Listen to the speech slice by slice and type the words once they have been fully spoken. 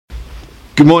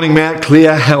Good morning, Mount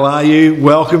Clear. How are you?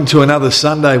 Welcome to another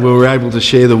Sunday where we're able to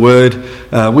share the word.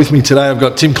 With me today, I've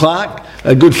got Tim Clark,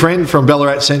 a good friend from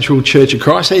Ballarat Central Church of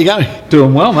Christ. How you going?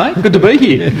 Doing well, mate. Good to be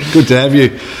here. Good to have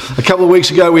you. A couple of weeks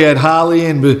ago, we had Harley,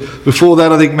 and before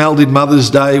that, I think Mel did Mother's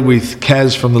Day with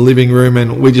Kaz from the living room,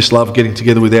 and we just love getting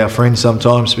together with our friends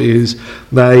sometimes because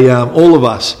they, all of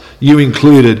us, you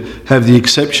included, have the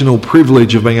exceptional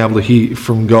privilege of being able to hear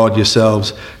from God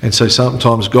yourselves. And so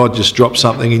sometimes God just drops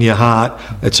something in your heart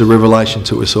that's a revelation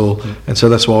to us all. And so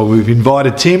that's why we've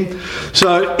invited Tim.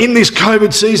 So in this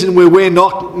COVID season where we're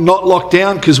not locked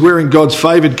down because we're in God's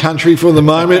favoured country for the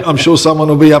moment, I'm sure someone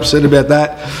will be upset about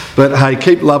that. But hey,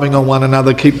 keep loving on one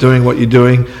another, keep doing what you're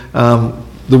doing.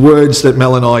 The words that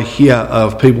Mel and I hear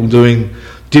of people doing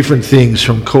different things,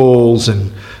 from calls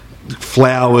and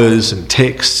flowers and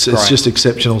texts, it's just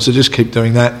exceptional. So just keep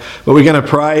doing that. But we're going to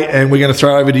pray, and we're going to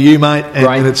throw over to you, mate,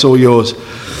 and it's all yours.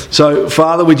 So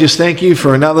Father, we just thank you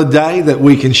for another day that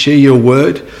we can share your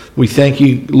word. We thank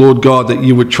you, Lord God, that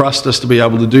you would trust us to be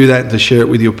able to do that and to share it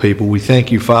with your people. We thank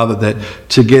you, Father, that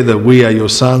together we are your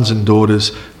sons and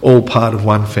daughters, all part of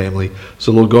one family.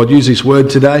 So Lord God, use this word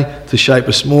today to shape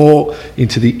us more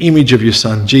into the image of your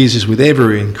Son, Jesus, with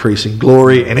ever increasing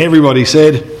glory. And everybody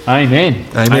said, Amen.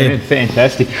 Amen. Amen.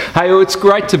 Fantastic. Hey, well, it's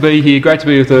great to be here. Great to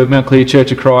be with the Mount Clear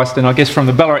Church of Christ, and I guess from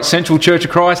the Ballarat Central Church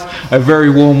of Christ, a very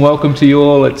warm welcome to you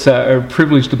all. It's a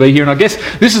privilege to be here, and I guess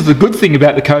this is the good thing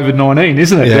about the COVID-19,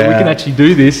 isn't it? Yeah. That we can actually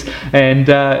do this, and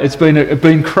it's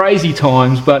been crazy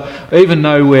times, but even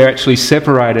though we're actually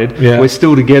separated, we're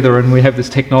still together, and we have this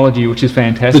technology, which is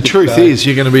fantastic. The truth is,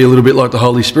 you're going to be a little bit like the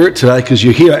Holy Spirit today because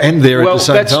you're here and there at the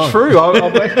same time.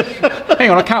 Well, that's true. Hang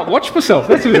on, I can't watch myself.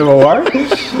 That's a bit of a worry.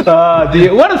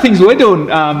 One of the things we're doing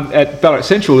at Ballarat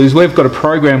Central is we've got a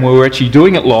program where we're actually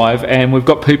doing it live, and we've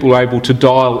got people able to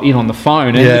dial in on the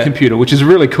phone and the computer, which is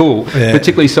really cool,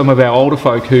 particularly some of our older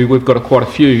folk who we've got quite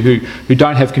a few who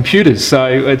don't have computers. So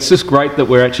it's just great that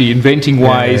we're actually inventing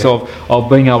ways of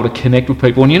being able to connect with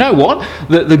people. And you know what?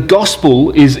 The gospel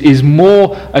is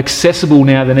more accessible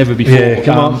now than ever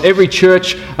before. Every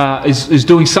church is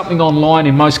doing something online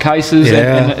in most cases,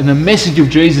 and the message of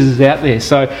Jesus is out there.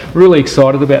 So really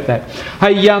excited about that.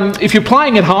 Hey, if you're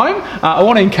playing at home, I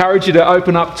want to encourage you to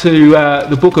open up to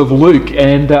the book of Luke,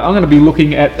 and I'm going to be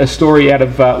looking at a story out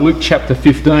of Luke chapter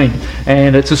 15.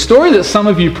 And it's a story that some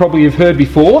of you probably have heard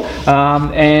before,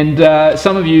 and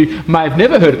some of you may have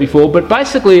never heard it before, but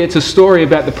basically it's a story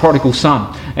about the Prodigal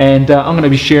Son. And I'm going to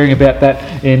be sharing about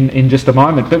that in just a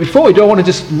moment. But before we do, I want to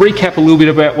just recap a little bit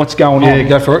about what's going on. Yeah,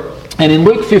 go for it. And in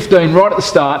Luke 15, right at the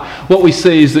start, what we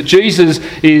see is that Jesus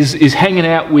is hanging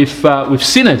out with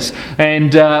sinners.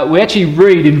 And we actually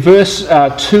read in verse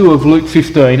 2 of Luke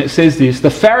 15, it says this: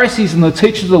 "The Pharisees and the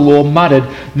teachers of the law muttered,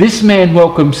 'This man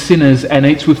welcomes sinners and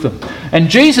eats with them.'" And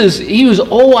Jesus, he was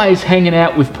always hanging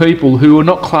out with people who were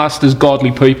not classed as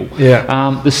godly people.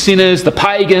 The sinners, the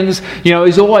pagans,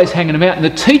 he's always hanging them out. And the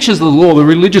teachers of the law, the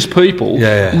religious people,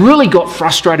 really got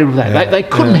frustrated with that. They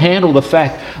couldn't handle the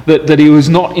fact that he was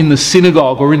not in the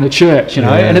synagogue or in the church,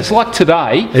 and it's like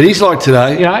today. It is like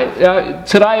today.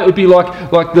 Today it would be like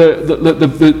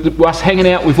the us hanging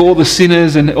out with all the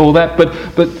sinners and all that,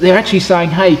 but they're actually saying,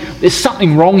 hey, there's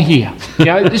something wrong here.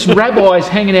 This rabbi is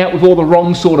hanging out with all the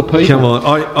wrong sort of people. Come on,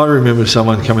 I remember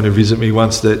someone coming to visit me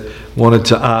once that wanted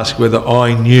to ask whether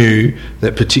I knew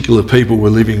that particular people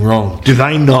were living wrong. Do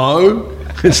they know?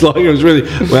 It's like it was really,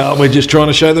 well, we're just trying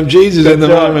to show them Jesus in the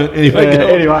moment.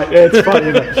 Anyway, it's funny,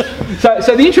 isn't it?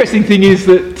 So the interesting thing is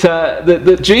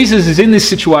that Jesus is in this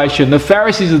situation. The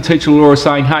Pharisees and the teachers of the law are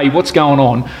saying, hey, what's going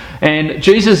on? And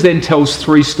Jesus then tells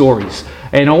three stories.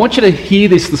 And I want you to hear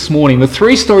this morning. The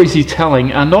three stories he's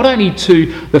telling are not only to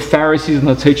the Pharisees and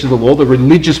the teachers of the law, the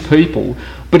religious people,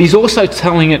 but he's also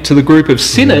telling it to the group of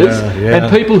sinners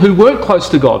and people who weren't close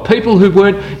to God, people who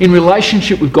weren't in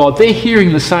relationship with God. They're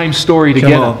hearing the same story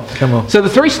together. Come on. So the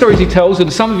three stories he tells,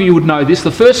 and some of you would know this,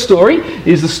 the first story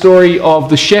is the story of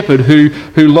the shepherd who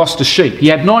lost a sheep. He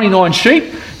had 99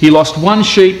 sheep, he lost one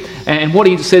sheep, and what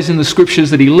he says in the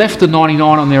scriptures that he left the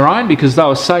 99 on their own because they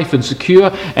were safe and secure,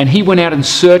 and he went out and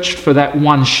searched for that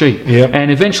one sheep.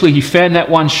 And eventually he found that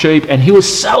one sheep, and he was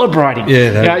celebrating.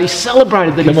 He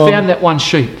celebrated that he found that one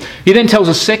sheep. He then tells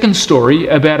a second story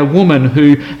about a woman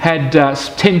who had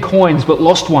 10 coins but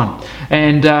lost one.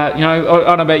 And, I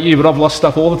don't know about you, but I've lost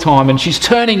stuff all the time. And she's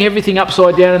turning everything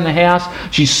upside down in the house.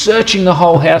 She's searching the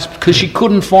whole house because she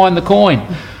couldn't find the coin.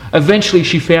 Eventually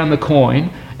she found the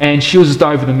coin, and she was just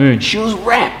over the moon. She was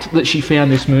rapt that she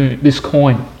found this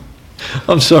coin.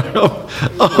 I'm sorry.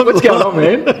 What's going on,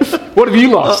 man? What have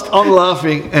you lost? I'm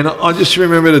laughing, and I just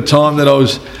remember the time that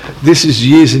this is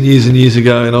years and years and years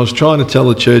ago, and I was trying to tell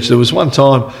the church, there was one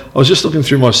time I was just looking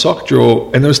through my sock drawer,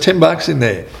 and there was $10 in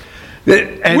there.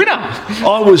 And Winner!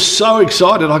 I was so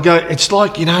excited. I go, it's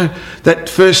like, that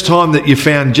first time that you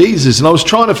found Jesus. And I was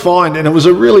trying to find, and it was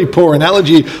a really poor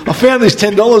analogy, I found this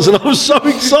 $10 and I was so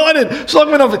excited. It's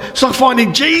like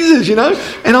finding Jesus,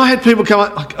 And I had people come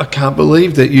up, I can't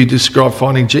believe that you describe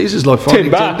finding Jesus like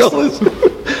finding $10.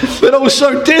 But I was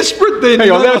so desperate then.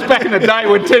 Hang on, that was back in the day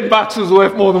when $10 was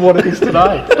worth more than what it is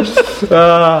today.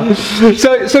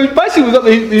 So basically we've got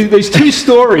these two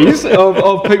stories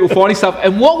of people finding stuff,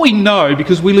 and what we know,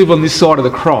 because we live on this side of the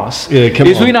cross,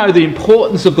 we know the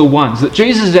importance of the ones, that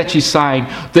Jesus is actually saying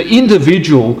the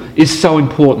individual is so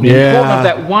important. The importance of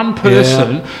that one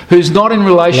person who's not in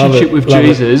relationship with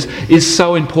Jesus is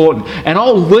so important. And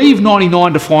I'll leave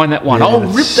 99 to find that one. I'll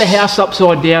rip the house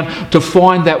upside down to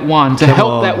find that one, to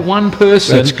help that one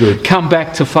person come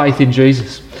back to faith in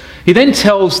Jesus. He then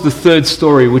tells the third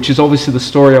story, which is obviously the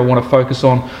story I want to focus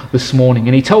on this morning.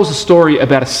 And he tells a story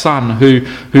about a son who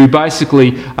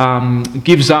basically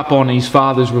gives up on his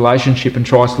father's relationship and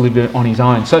tries to live on his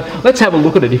own. So let's have a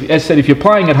look at it. As I said, if you're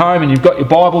playing at home and you've got your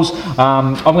Bibles,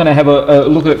 I'm going to have a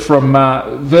look at it from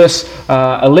verse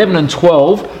 11 and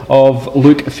 12 of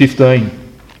Luke 15.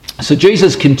 So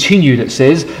Jesus continued, it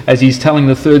says, as he's telling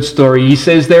the third story, he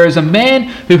says, there is a man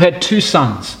who had 2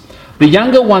 sons. The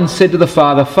younger one said to the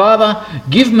father, Father,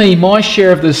 give me my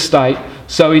share of the estate.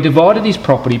 So he divided his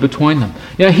property between them.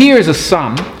 Here is a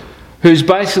son who's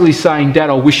basically saying,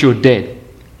 Dad, I wish you were dead.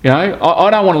 I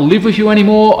don't want to live with you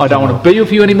anymore. I don't want to be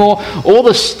with you anymore. All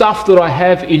the stuff that I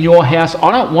have in your house, I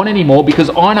don't want anymore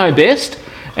because I know best.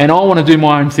 And I want to do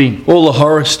my own thing. All the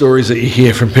horror stories that you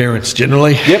hear from parents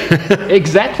generally. Yep,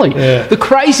 exactly. The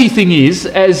crazy thing is,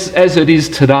 as it is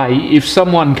today, if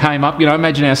someone came up,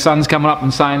 imagine our sons coming up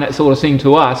and saying that sort of thing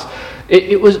to us,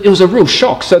 it was a real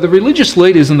shock. So the religious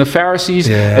leaders and the Pharisees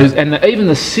and even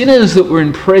the sinners that were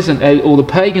present, or the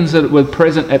pagans that were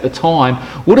present at the time,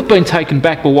 would have been taken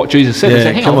back by what Jesus said. They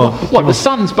said, hang on, the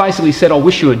son's basically said, I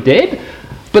wish you were dead?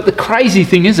 But the crazy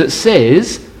thing is, it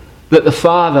says that the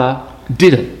father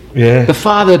did it. The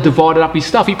father divided up his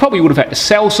stuff. He probably would have had to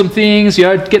sell some things,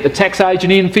 get the tax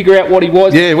agent in, figure out what he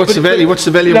was. What's the value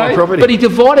of my property? But he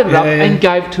divided it up and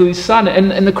gave it to his son.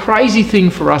 And the crazy thing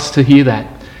for us to hear that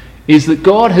is that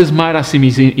God has made us in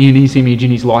his image,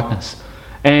 in his likeness.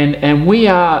 And we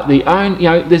are the only,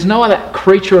 there's no other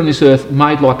creature on this earth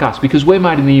made like us, because we're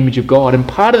made in the image of God. And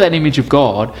part of that image of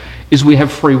God is we have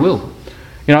free will.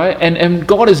 And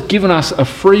God has given us a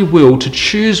free will to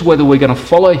choose whether we're going to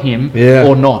follow him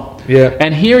or not.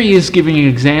 And here he is giving an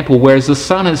example, whereas the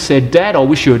son has said, Dad, I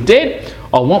wish you were dead.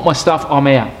 I want my stuff. I'm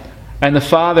out. And the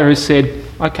father has said,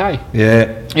 okay.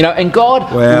 And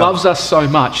God loves us so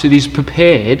much that he's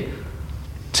prepared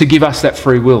to give us that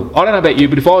free will. I don't know about you,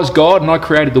 but if I was God and I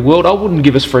created the world, I wouldn't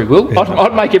give us free will.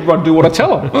 I'd make everyone do what I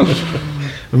tell them.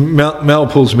 Mel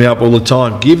pulls me up all the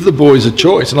time, give the boys a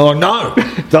choice. And I'm like,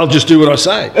 no, they'll just do what I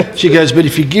say. She goes, but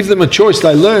if you give them a choice,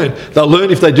 they learn. They'll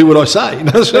learn if they do what I say.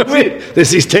 So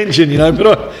there's this tension,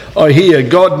 but I hear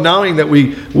God knowing that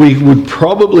we would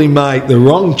probably make the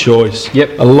wrong choice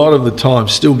a lot of the time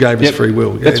still gave us free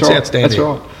will. It's outstanding. That's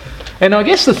right. And I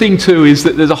guess the thing too is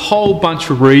that there's a whole bunch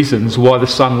of reasons why the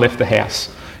son left the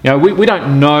house. We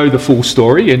don't know the full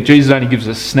story, and Jesus only gives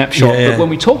us a snapshot. But when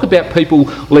we talk about people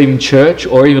leaving church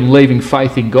or even leaving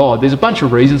faith in God, there's a bunch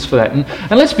of reasons for that. And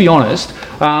let's be honest,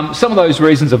 some of those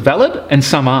reasons are valid and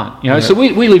some aren't. So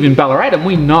we live in Ballarat, and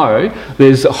we know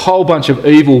there's a whole bunch of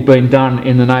evil being done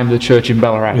in the name of the church in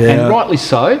Ballarat. And rightly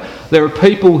so. There are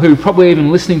people who probably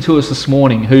even listening to us this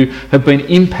morning who have been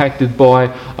impacted by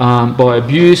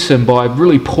abuse and by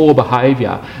really poor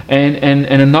behaviour and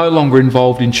are no longer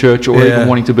involved in church or even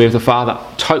wanting to be with the Father.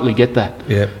 Totally get that.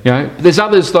 There's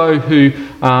others though who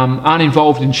aren't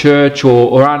involved in church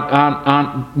or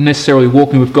aren't necessarily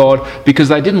walking with God because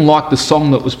they didn't like the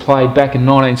song that was played back in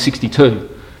 1962.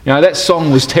 That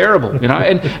song was terrible,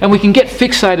 and we can get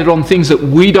fixated on things that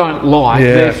we don't like,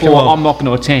 therefore I'm not going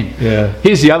to attend.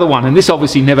 Here's the other one, and this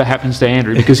obviously never happens to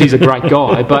Andrew because he's a great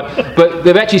guy, but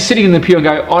they're actually sitting in the pew and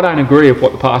go, I don't agree with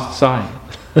what the pastor's saying.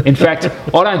 In fact,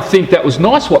 I don't think that was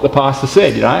nice what the pastor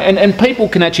said, and people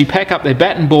can actually pack up their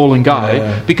bat and ball and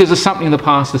go because of something the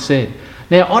pastor said.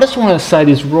 Now, I just want to say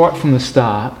this right from the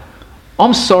start.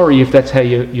 I'm sorry if that's how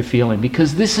you're feeling,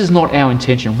 because this is not our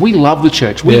intention. We love the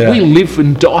church. We live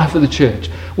and die for the church.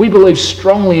 We believe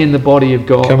strongly in the body of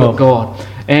God.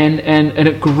 And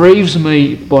it grieves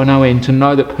me by no end to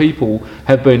know that people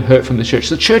have been hurt from the church.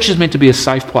 The church is meant to be a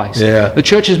safe place. Yeah. The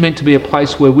church is meant to be a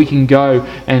place where we can go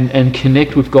and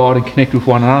connect with God and connect with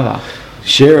one another.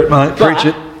 Share it, mate. Preach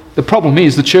it. The problem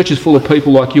is the church is full of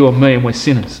people like you and me, and we're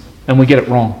sinners, and we get it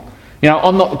wrong.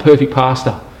 I'm not the perfect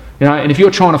pastor. And if you're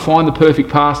trying to find the perfect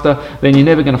pastor, then you're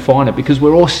never going to find it, because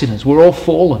we're all sinners. We're all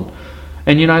fallen.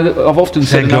 And I've often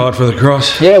said... Thank God for the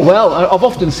cross. Yeah, well, I've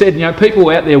often said, people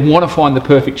out there want to find the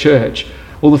perfect church.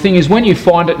 Well, the thing is, when you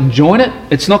find it and join it,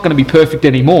 it's not going to be perfect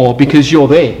anymore, because you're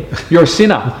there. You're a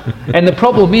sinner. And the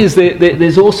problem is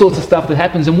there's all sorts of stuff that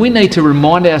happens, and we need to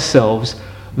remind ourselves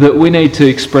that we need to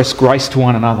express grace to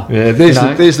one another. Yeah,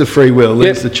 there's the free will,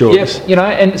 there's the choice. Yep,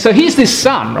 and so here's this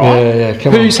son, right,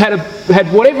 who's had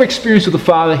whatever experience with the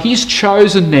father. He's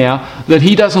chosen now that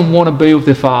he doesn't want to be with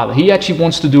the father. He actually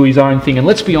wants to do his own thing. And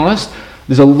let's be honest,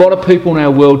 there's a lot of people in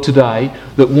our world today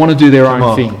that want to do their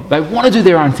own thing. They want to do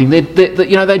their own thing. They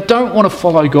don't want to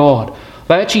follow God.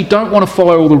 They actually don't want to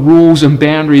follow all the rules and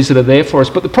boundaries that are there for us.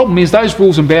 But the problem is those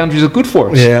rules and boundaries are good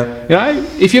for us. Yeah.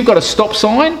 If you've got a stop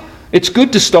sign, it's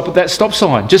good to stop at that stop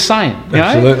sign, just saying.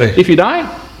 Absolutely. If you don't,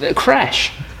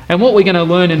 crash. And what we're going to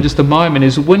learn in just a moment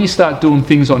is when you start doing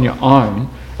things on your own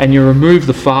and you remove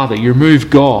the Father, you remove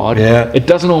God, it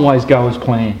doesn't always go as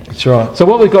planned. That's right. So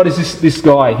what we've got is this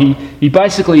guy. He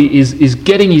basically is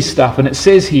getting his stuff, and it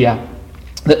says here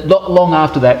that not long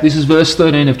after that, this is verse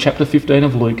 13 of chapter 15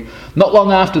 of Luke, not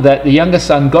long after that, the younger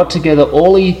son got together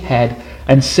all he had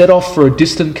and set off for a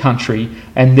distant country,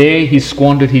 and there he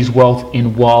squandered his wealth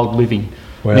in wild living.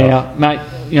 Wow. Now, mate,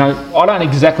 I don't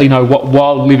exactly know what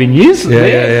wild living is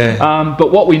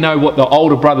but what we know, what the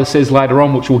older brother says later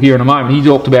on, which we'll hear in a moment, he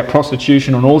talked about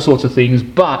prostitution and all sorts of things,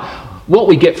 but what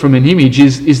we get from an image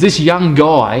is this young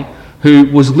guy who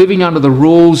was living under the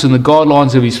rules and the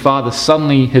guidelines of his father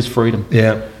suddenly has freedom.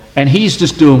 Yeah. And he's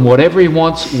just doing whatever he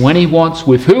wants, when he wants,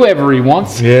 with whoever he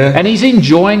wants, and he's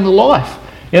enjoying the life.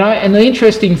 And the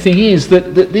interesting thing is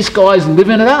that this guy's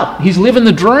living it up. He's living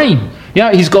the dream.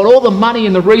 He's got all the money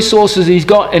and the resources he's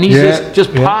got, and he's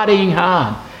just partying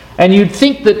hard. And you'd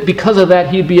think that because of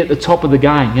that, he'd be at the top of the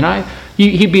game.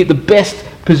 He'd be at the best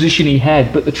position he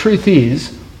had. But the truth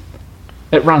is,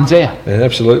 it runs out. Yeah,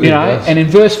 absolutely. And in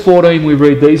verse 14, we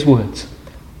read these words: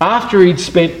 after he'd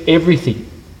spent everything,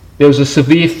 there was a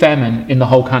severe famine in the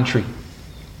whole country.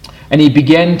 And he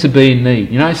began to be in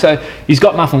need, so he's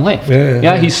got nothing left.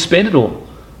 He's spent it all.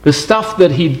 The stuff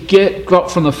that he'd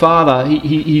got from the father,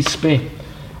 he spent.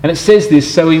 And it says this: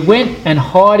 so he went and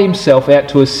hired himself out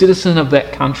to a citizen of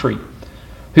that country,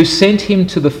 who sent him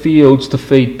to the fields to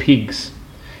feed pigs.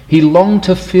 He longed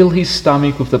to fill his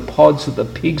stomach with the pods that the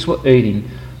pigs were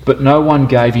eating, but no one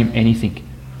gave him anything.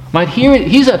 Mate,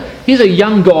 here's a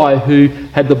young guy who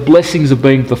had the blessings of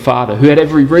being with the father, who had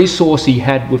every resource he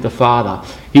had with the father.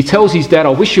 He tells his dad, I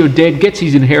wish you were dead, gets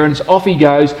his inheritance, off he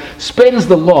goes, spends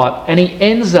the lot, and he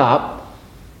ends up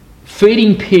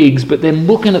feeding pigs, but then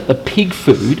looking at the pig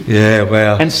food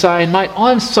and saying, mate,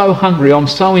 I'm so hungry, I'm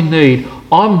so in need,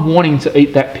 I'm wanting to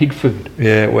eat that pig food.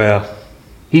 Yeah, wow.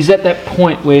 He's at that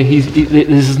point where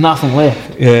there's nothing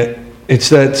left. Yeah, it's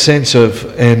that sense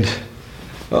of, and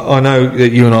I know that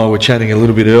you and I were chatting a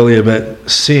little bit earlier about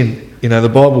sin. The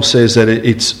Bible says that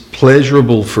it's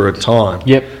pleasurable for a time.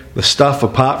 Yep. The stuff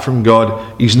apart from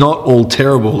God is not all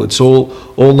terrible. It's all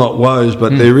not woes,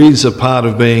 but there is a part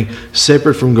of being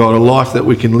separate from God, a life that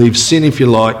we can live, sin if you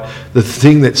like, the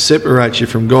thing that separates you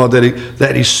from God,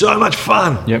 that is so much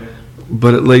fun. Yep.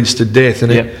 But it leads to death.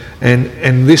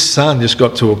 And this son just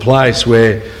got to a place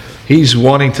where he's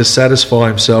wanting to satisfy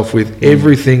himself with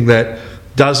everything that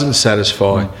doesn't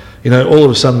satisfy. All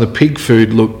of a sudden the pig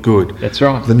food looked good. That's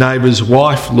right. The neighbour's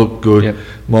wife looked good. Yep.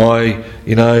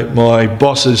 My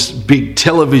boss's big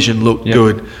television looked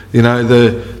good.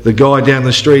 The guy down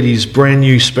the street, his brand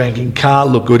new spanking car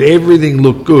looked good. Everything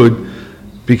looked good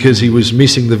because he was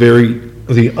missing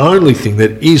the only thing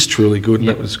that is truly good, and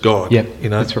that was God.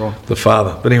 That's right. The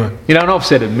Father. But anyway. And I've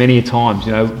said it many a times,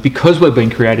 because we've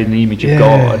been created in the image of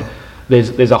God,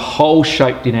 there's a hole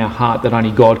shaped in our heart that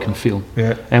only God can fill.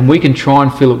 Yeah. And we can try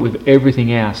and fill it with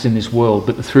everything else in this world,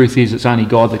 but the truth is it's only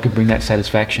God that can bring that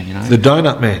satisfaction, The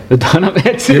Donut Man. The Donut Man.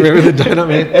 That's it. You remember the Donut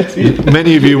Man? That's it.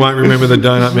 Many of you won't remember the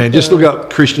Donut Man. Just look up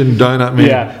Christian Donut Man.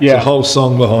 Yeah. There's a whole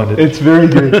song behind it. It's very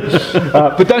good.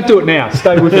 But don't do it now.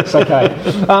 Stay with us, okay?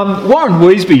 Warren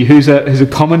Weesby, who's a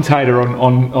commentator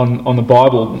on the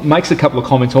Bible, makes a couple of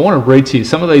comments. I want to read to you.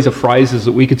 Some of these are phrases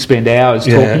that we could spend hours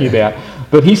talking about.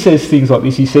 But he says things like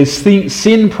this. He says,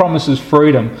 sin promises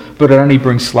freedom, but it only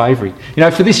brings slavery. You know,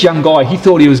 for this young guy, he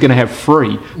thought he was going to have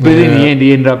free, but in the end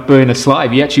he ended up being a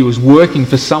slave. He actually was working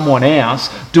for someone else,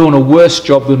 doing a worse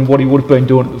job than what he would have been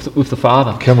doing with the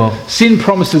Father. Come on. Sin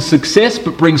promises success,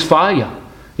 but brings failure.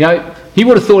 You know, he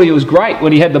would have thought he was great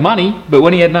when he had the money, but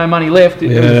when he had no money left, it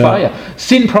was failure.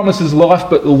 Sin promises life,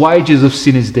 but the wages of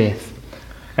sin is death.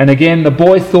 And again, the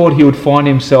boy thought he would find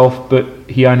himself, but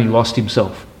he only lost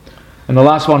himself. And the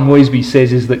last one Weesby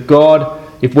says is that God,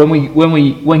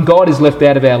 when God is left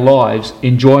out of our lives,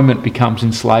 enjoyment becomes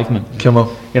enslavement. Come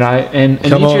on. You know, and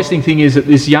the interesting thing is that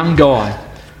this young guy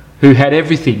who had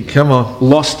everything,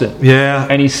 lost it. Yeah.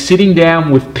 And he's sitting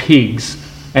down with pigs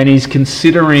and he's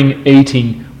considering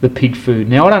eating the pig food.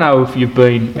 Now, I don't know if you've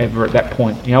been ever at that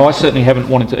point. You know, I certainly haven't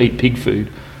wanted to eat pig food.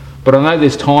 But I know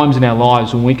there's times in our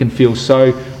lives when we can feel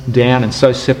so down and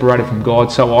so separated from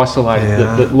God, so isolated,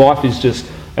 that life is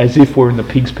just as if we're in the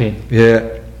pig's pen.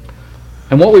 Yeah.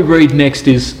 And what we read next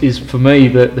is for me,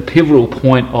 the pivotal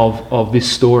point of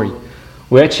this story.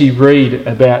 We actually read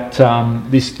about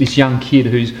this young kid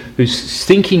who's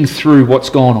thinking through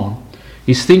what's gone on.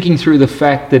 He's thinking through the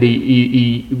fact that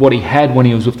what he had when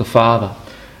he was with the Father.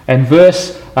 And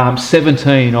verse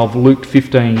 17 of Luke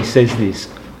 15, he says this: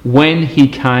 when he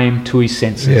came to his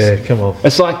senses. Yeah, come on.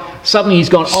 It's like suddenly he's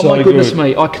gone, oh So my goodness good.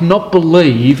 me, I cannot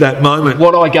believe That moment.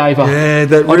 what I gave up. Yeah,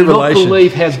 that I do not revelation.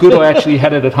 believe how good I actually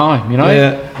had it at home, you know?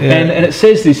 Yeah. And it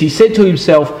says this, he said to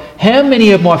himself, how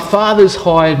many of my father's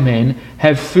hired men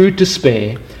have food to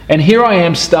spare, and here I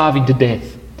am starving to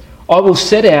death? I will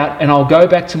set out and I'll go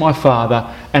back to my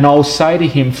father, and I'll say to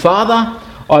him, Father,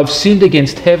 I've sinned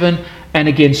against heaven and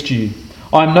against you.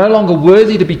 I am no longer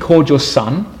worthy to be called your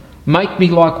son. Make me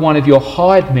like one of your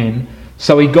hired men.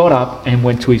 So he got up and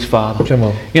went to his father. Come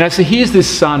on. You know, so here's this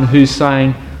son who's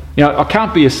saying, you know, I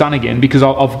can't be a son again because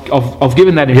I've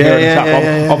given that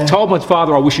inheritance up. I've told my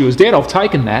father I wish he was dead. I've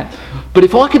taken that. But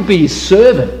if I could be his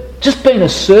servant, just being a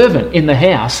servant in the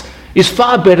house is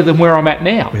far better than where I'm at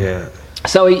now. Yeah.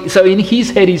 So in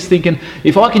his head he's thinking,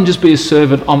 if I can just be a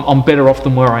servant, I'm better off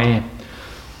than where I am.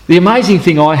 The amazing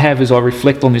thing I have as I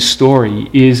reflect on this story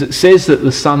is it says that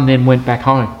the son then went back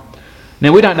home.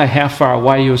 Now, we don't know how far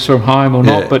away he was from home or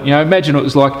not, but, you know, imagine it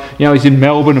was like, you know, he's in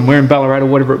Melbourne and we're in Ballarat or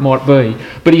whatever it might be.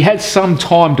 But he had some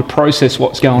time to process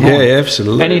what's going on. Yeah,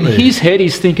 absolutely. And in his head,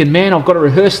 he's thinking, man, I've got to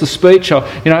rehearse the speech.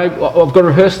 I've got to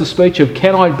rehearse the speech of,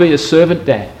 can I be a servant,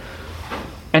 Dad?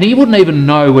 And he wouldn't even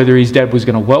know whether his dad was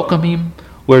going to welcome him,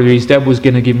 whether his dad was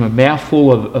going to give him a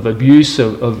mouthful of abuse,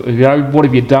 of you know, what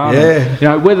have you done? Yeah. You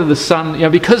know, whether the son, you know,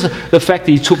 because of the fact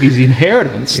that he took his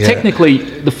inheritance, technically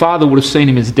the father would have seen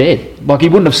him as dead. Like he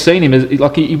wouldn't have seen him as,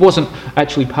 like he wasn't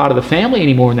actually part of the family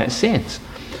anymore in that sense.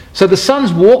 So the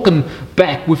son's walking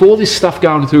back with all this stuff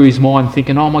going through his mind,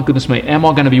 thinking, oh my goodness me, am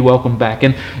I going to be welcomed back?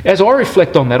 And as I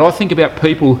reflect on that, I think about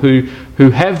people who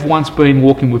have once been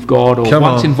walking with God or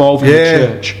once involved in the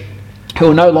church,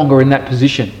 who are no longer in that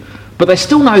position. But they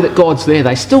still know that God's there.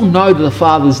 They still know that the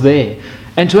Father's there.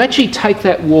 And to actually take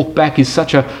that walk back is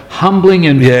such a humbling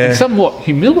and somewhat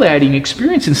humiliating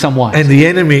experience in some ways. And the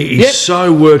enemy is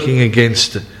so working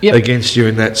against you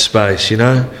in that space, you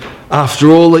know. After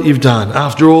all that you've done,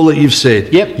 after all that you've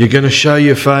said, you're going to show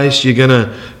your face, you're going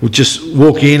to just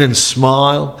walk in and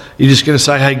smile. You're just going to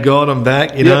say, hey, God, I'm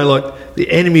back. You know, like the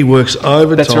enemy works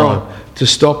overtime to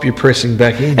stop you pressing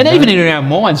back in. And even in our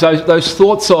minds, those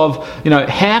thoughts of, you know,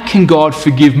 how can God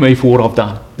forgive me for what I've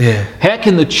done? Yeah. How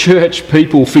can the church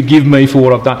people forgive me for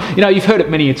what I've done? You know, you've heard it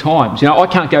many a times. You know, I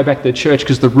can't go back to the church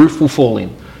because the roof will fall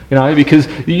in. You know, because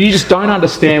you just don't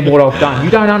understand what I've done. You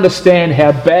don't understand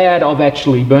how bad I've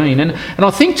actually been. And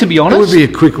I think, to be honest... It would be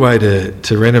a quick way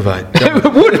to renovate. It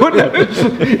would, wouldn't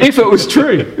it? If it was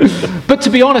true. But to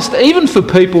be honest, even for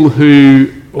people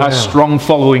who are strong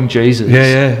following Jesus,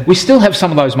 we still have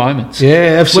some of those moments.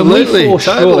 Yeah, absolutely. When we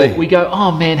fall short, we go,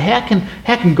 oh man,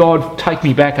 how can God take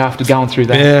me back after going through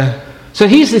that? Yeah. So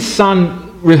here's this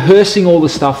son rehearsing all the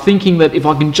stuff, thinking that if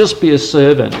I can just be a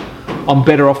servant, I'm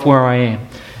better off where I am.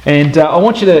 And I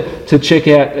want you to check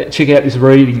out this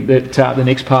reading, that the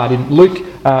next part in Luke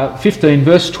 15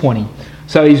 verse 20.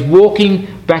 So he's walking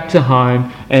back to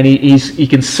home, and he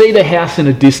can see the house in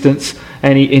a distance,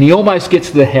 and he almost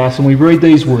gets to the house, and we read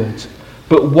these words.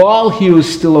 But while he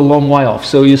was still a long way off,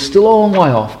 so he was still a long way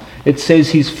off, it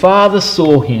says his father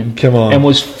saw him and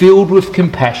was filled with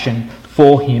compassion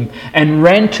for him and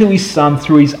ran to his son,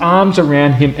 threw his arms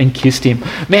around him and kissed him.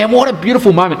 Man, what a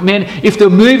beautiful moment. Man, if the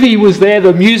movie was there,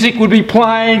 the music would be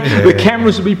playing, the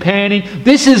cameras would be panning.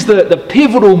 This is the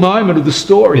pivotal moment of the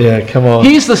story. Yeah, come on.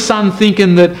 Here's the son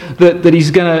thinking that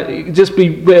he's going to just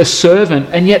be a servant,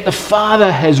 and yet the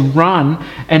father has run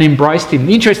and embraced him.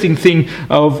 The interesting thing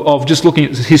of just looking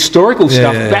at historical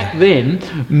stuff, back then,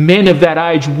 men of that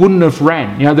age wouldn't have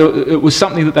ran. It was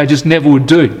something that they just never would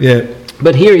do. Yeah.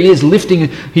 But here he is lifting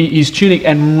his tunic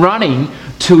and running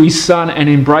to his son and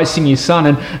embracing his son.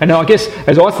 And I guess,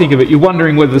 as I think of it, you're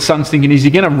wondering whether the son's thinking, is he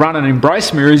going to run and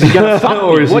embrace me, or is he going to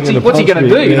thump me? What's he going to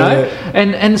do, you know?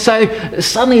 And so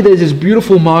suddenly there's this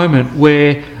beautiful moment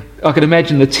where I could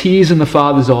imagine the tears in the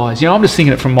father's eyes. I'm just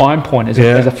thinking it from my own point as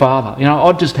a father.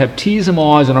 I'd just have tears in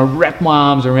my eyes and I'd wrap my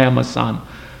arms around my son.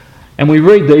 And we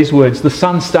read these words. The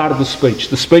son started the speech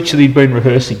that he'd been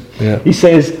rehearsing. Yeah. He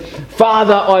says,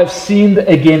 "Father, I have sinned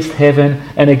against heaven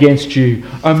and against you.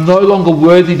 I'm no longer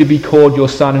worthy to be called your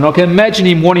son." And I can imagine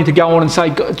him wanting to go on and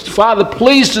say, "Father,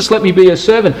 please just let me be a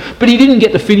servant." But he didn't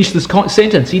get to finish this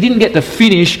sentence. He didn't get to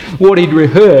finish what he'd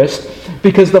rehearsed,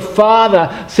 because the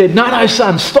father said, no,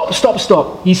 son,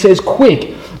 stop. He says,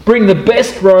 "Quick, bring the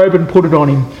best robe and put it on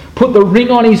him. Put the ring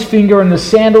on his finger and the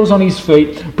sandals on his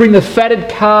feet. Bring the fatted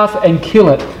calf and kill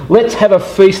it. Let's have a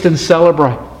feast and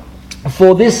celebrate.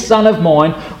 For this son of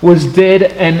mine was dead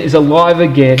and is alive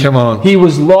again. Come on. He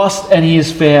was lost and he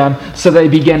is found." So they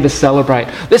began to celebrate.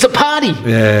 There's a party.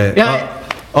 Yeah.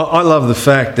 I love the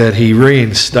fact that he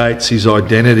reinstates his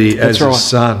identity as a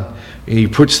son. He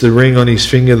puts the ring on his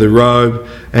finger, the robe,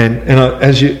 and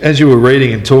as you were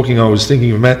reading and talking, I was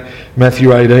thinking of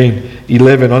Matthew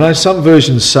 18:11. I know some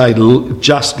versions say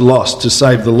just lost, to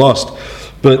save the lost,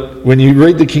 but when you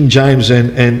read the King James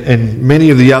and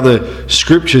many of the other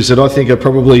scriptures that I think are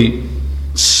probably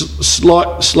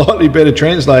slightly better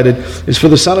translated, is for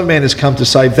the Son of Man has come to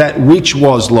save that which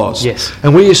was lost. Yes.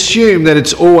 And we assume that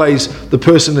it's always the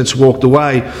person that's walked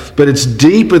away, but it's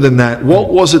deeper than that.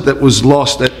 What was it that was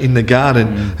lost in the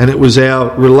garden? And it was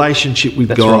our relationship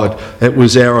with God. Right. It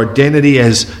was our identity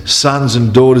as sons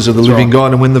and daughters of the living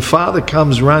God. And when the Father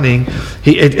comes running,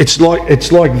 it's like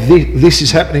this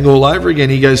is happening all over again.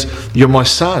 He goes, "You're my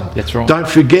son." That's right. Don't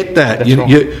forget that.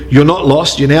 You're not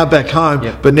lost. You're now back home.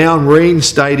 Yep. But now I'm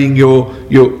reinstating your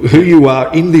who you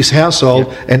are in this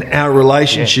household and our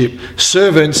relationship.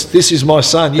 Servants, this is my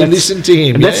son. You listen to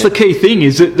him. And that's the key thing,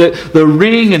 is that the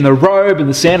ring and the robe and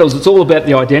the sandals, it's all about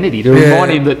the identity. To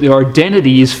remind him that your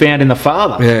identity is found in the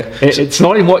Father. Yeah. It's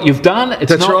not in what you've done.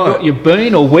 It's not what you've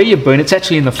been or where you've been. It's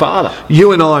actually in the Father.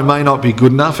 You and I may not be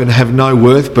good enough and have no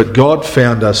worth, but God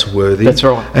found us worthy. That's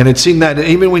right. And it's in that,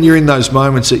 even when you're in those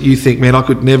moments that you think, man, I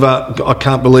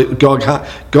can't believe,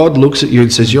 God looks at you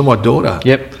and says, "You're my daughter."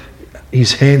 Yep.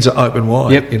 His hands are open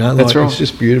wide. Yep. That's right. It's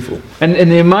just beautiful. And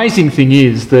the amazing thing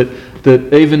is that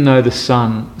even though the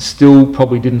son still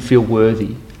probably didn't feel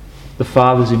worthy, the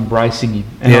father's embracing him.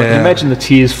 And I can imagine the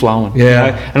tears flowing.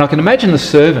 Yeah. And I can imagine the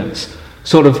servants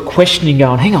sort of questioning,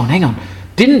 going, hang on.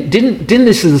 Didn't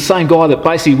this is the same guy that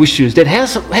basically wished he was dead?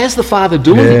 How's the father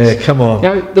doing this? Yeah, come on.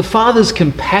 The father's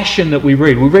compassion that we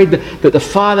read that the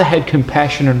father had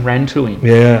compassion and ran to him.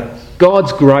 Yeah.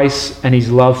 God's grace and his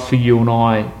love for you and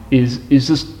I is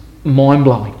just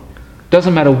mind-blowing.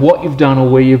 Doesn't matter what you've done or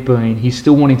where you've been, he's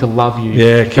still wanting to love you.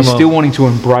 Yeah, he's still wanting to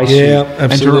embrace you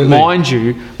and to remind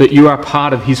you that you are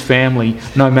part of his family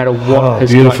no matter what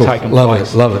has taken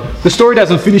place. Love it. The story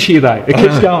doesn't finish here though. It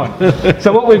keeps going.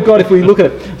 So what we've got, if we look at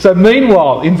it, so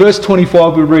meanwhile, in verse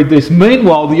 25 we read this,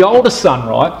 meanwhile the older son,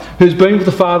 right, who's been with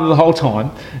the father the whole time,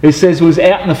 it says was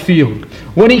out in the field.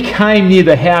 When he came near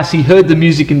the house, he heard the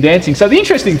music and dancing. So the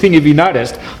interesting thing, if you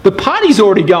noticed, the party's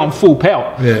already going full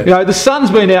pelt. Yeah. The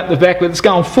son's been out the back, but it's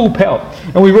going full pelt.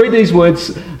 And we read these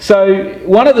words. So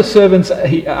one of the servants,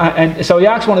 he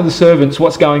asked one of the servants,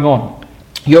 "What's going on?"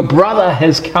 "Your brother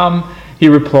has come," he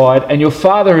replied, "and your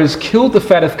father has killed the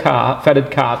fatted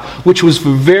calf, which was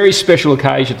for very special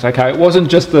occasions." Okay, it wasn't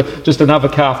just another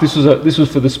calf. This was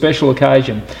for the special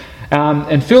occasion,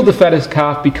 and filled the fatted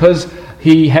calf because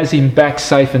he has him back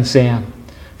safe and sound.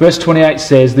 Verse 28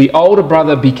 says, the older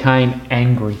brother became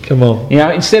angry. Come on.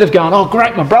 Instead of going, "Oh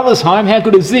great, my brother's home, how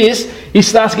good is this?" he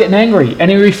starts getting angry. And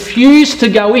he refused to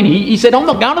go in. He said, "I'm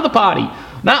not going to the party.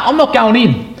 No, I'm not going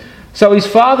in." So his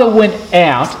father went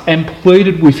out and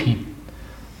pleaded with him.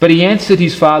 But he answered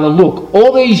his father, "Look,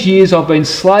 all these years I've been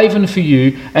slaving for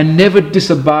you and never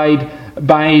disobeyed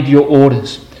your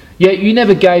orders. Yet you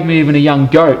never gave me even a young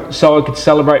goat so I could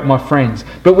celebrate my friends.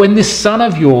 But when this son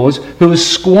of yours, who has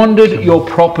squandered your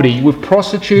property with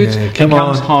prostitutes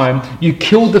comes home, you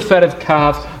killed the fatted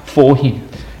calf for him."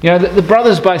 You know, the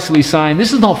brother's basically saying,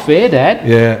 this is not fair, Dad.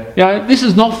 Yeah. You know, this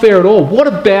is not fair at all. What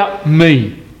about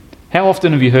me? How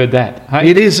often have you heard that?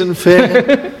 Hey? It isn't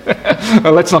fair.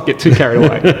 Well, let's not get too carried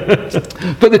away.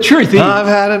 But the truth is... I've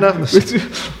had enough.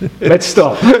 Let's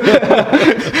stop.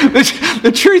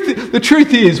 The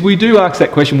truth is, we do ask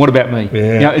that question, what about me?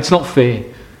 Yeah. You know, it's not fair.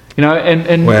 You know,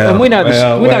 and we know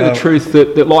the truth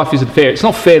that life isn't fair. It's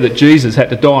not fair that Jesus had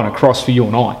to die on a cross for you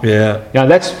and I. Yeah. You know,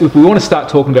 that's, if we want to start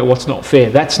talking about what's not fair,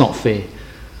 that's not fair.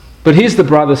 But here's the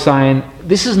brother saying,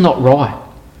 this is not right.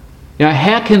 You know,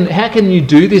 how can you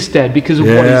do this, Dad, because of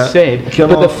what he said?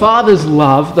 But the Father's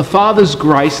love, the Father's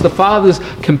grace, the Father's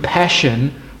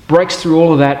compassion breaks through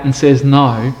all of that and says,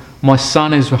 no, my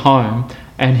son is home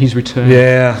and he's returned.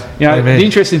 Yeah. You know, Amen. the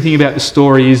interesting thing about the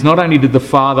story is not only did the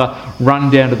father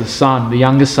run down to the son, the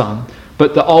younger son,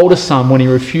 but the older son, when he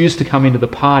refused to come into the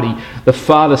party, the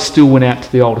father still went out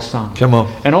to the older son. Come on.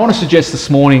 And I want to suggest this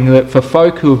morning that for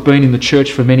folk who have been in the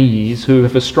church for many years, who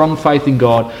have a strong faith in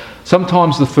God,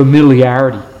 sometimes the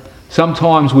familiarity,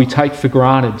 sometimes we take for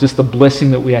granted just the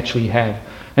blessing that we actually have.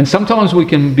 And sometimes we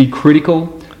can be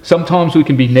critical, sometimes we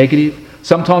can be negative,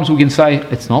 sometimes we can say,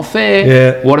 it's not fair.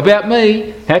 Yeah. What about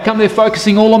me? How come they're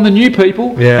focusing all on the new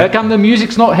people? Yeah. How come the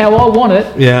music's not how I want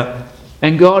it? Yeah.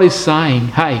 And God is saying,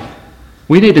 hey,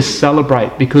 we need to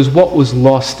celebrate because what was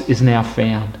lost is now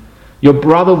found. Your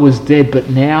brother was dead, but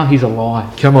now he's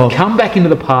alive. Come on. Come back into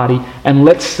the party and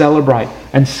let's celebrate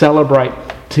and celebrate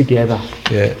together.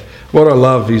 Yeah. What I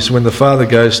love is when the father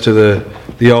goes to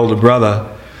the older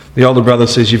brother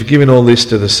says, you've given all this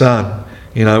to the son.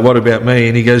 You know, what about me?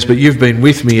 And he goes, but you've been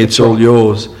with me, it's all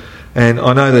yours. And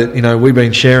I know that, you know, we've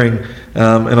been sharing,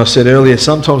 and I said earlier,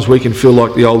 sometimes we can feel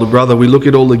like the older brother. We look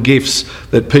at all the gifts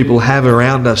that people have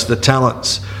around us, the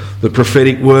talents, the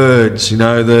prophetic words, you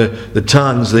know, the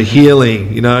tongues, the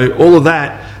healing, you know, all of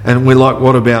that. And we're like,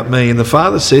 what about me? And the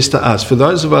Father says to us, for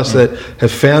those of us that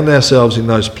have found ourselves in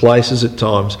those places at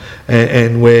times,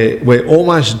 and we're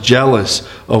almost jealous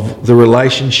of the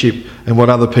relationship and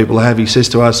what other people have, He says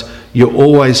to us, you're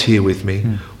always here with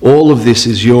me. All of this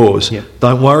is yours.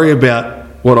 Don't worry about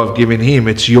what I've given him.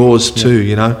 It's yours too,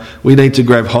 you know. We need to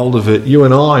grab hold of it. You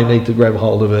and I need to grab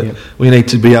hold of it. We need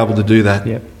to be able to do that.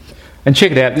 And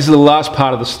check it out. This is the last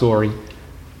part of the story.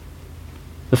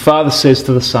 The father says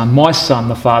to the son, my son,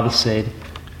 the father said,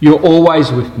 you're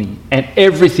always with me and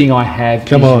everything I have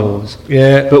is yours.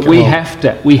 Yeah, but we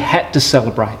had to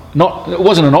celebrate. It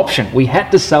wasn't an option. We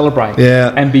had to celebrate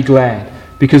and be glad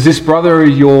because this brother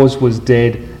of yours was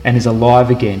dead and is alive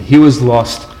again. He was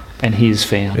lost and he is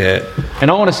found.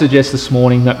 And I want to suggest this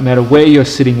morning that no matter where you're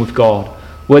sitting with God,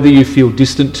 whether you feel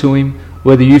distant to him,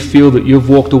 whether you feel that you've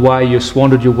walked away, you've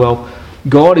squandered your wealth,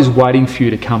 God is waiting for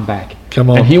you to come back. Come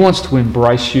on. And he wants to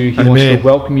embrace you. He wants to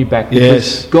welcome you back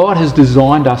because God has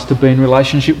designed us to be in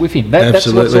relationship with him. That's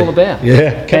what it's all about.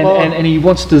 And he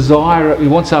wants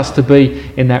us to be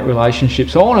in that relationship.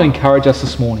 So I want to encourage us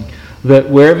this morning that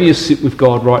wherever you sit with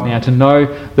God right now, to know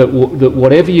that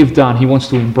whatever you've done, he wants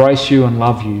to embrace you and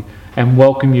love you and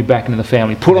welcome you back into the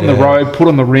family. Put on the robe, put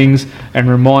on the rings, and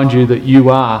remind you that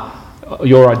your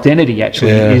identity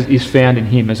actually is found in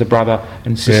him as a brother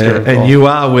and sister of God. And you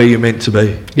are where you're meant to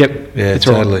be. Yeah, that's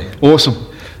totally. Right. Awesome.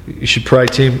 You should pray,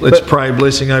 Tim. Let's pray a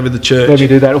blessing over the church. Let me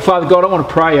do that. Well, Father God, I want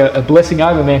to pray a blessing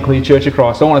over Mount Clear Church of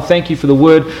Christ. I want to thank you for the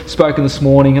word spoken this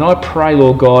morning, and I pray,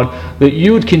 Lord God, that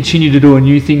you would continue to do a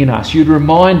new thing in us. You'd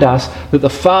remind us that the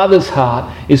Father's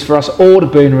heart is for us all to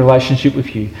be in relationship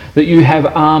with you, that you have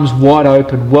arms wide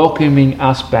open, welcoming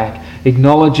us back,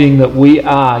 acknowledging that we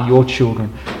are your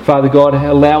children. Father God,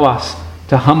 allow us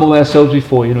to humble ourselves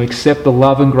before you and to accept the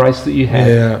love and grace that you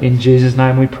have. In Jesus'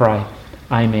 name we pray.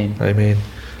 Amen. Amen.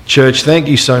 Church, thank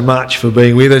you so much for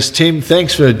being with us. Tim,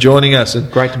 thanks for joining us.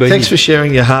 And great to be thanks here. for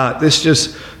sharing your heart. There's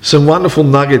just some wonderful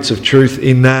nuggets of truth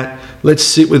in that. Let's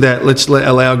sit with that. Let's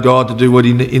allow God to do what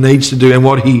he needs to do and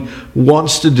what he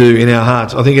wants to do in our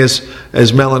hearts. I think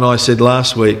as Mel and I said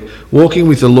last week, walking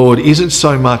with the Lord isn't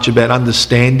so much about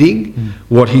understanding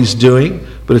what he's doing,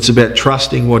 but it's about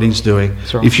trusting what he's doing.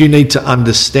 Right. If you need to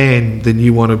understand, then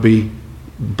you want to be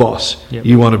boss.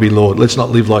 You want to be Lord. Let's not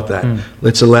live like that.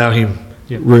 Let's allow him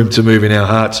room to move in our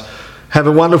hearts. Have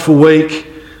a wonderful week.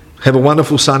 Have a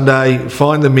wonderful Sunday.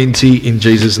 Find the minty in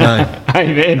Jesus' name.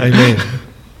 Amen. Amen.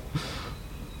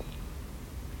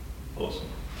 Awesome.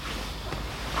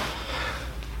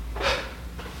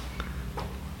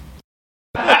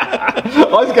 I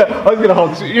was going to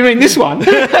hold. You mean this one? You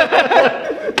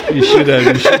should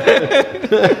have.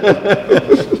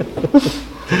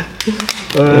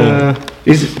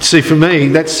 See, for me,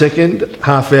 that second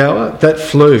half hour, that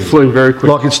flew very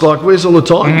quick. Like it's like, where's all the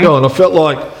time going? I felt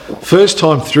like First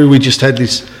time through, we just had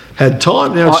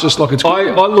time. Now it's just like it's. I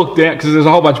looked down because there's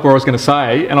a whole bunch more I was going to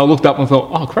say, and I looked up and thought,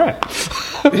 oh crap,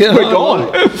 Yeah, we're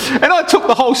gone. And I took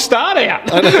the whole start out.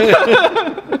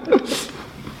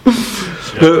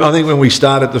 But I think when we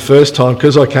started the first time,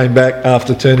 because I came back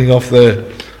after turning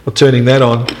that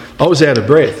on, I was out of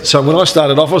breath. So when I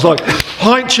started off, I was like,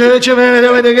 "Hi, church!"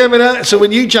 So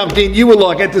when you jumped in, you were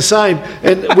like at the same,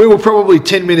 and we were probably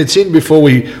 10 minutes in before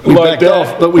we backed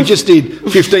off. But we just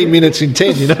did 15 minutes in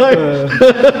 10, you know.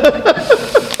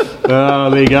 Oh,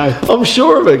 there you go. I'm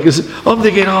sure of it, because I'm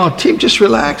thinking, oh, Tim, just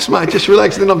relax, mate, just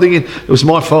relax. And then I'm thinking, it was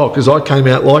my fault because I came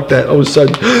out like that. I was so,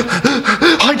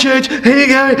 hi, church, here you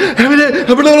go.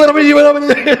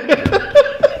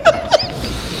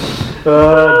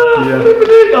 Yeah.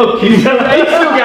 Oh,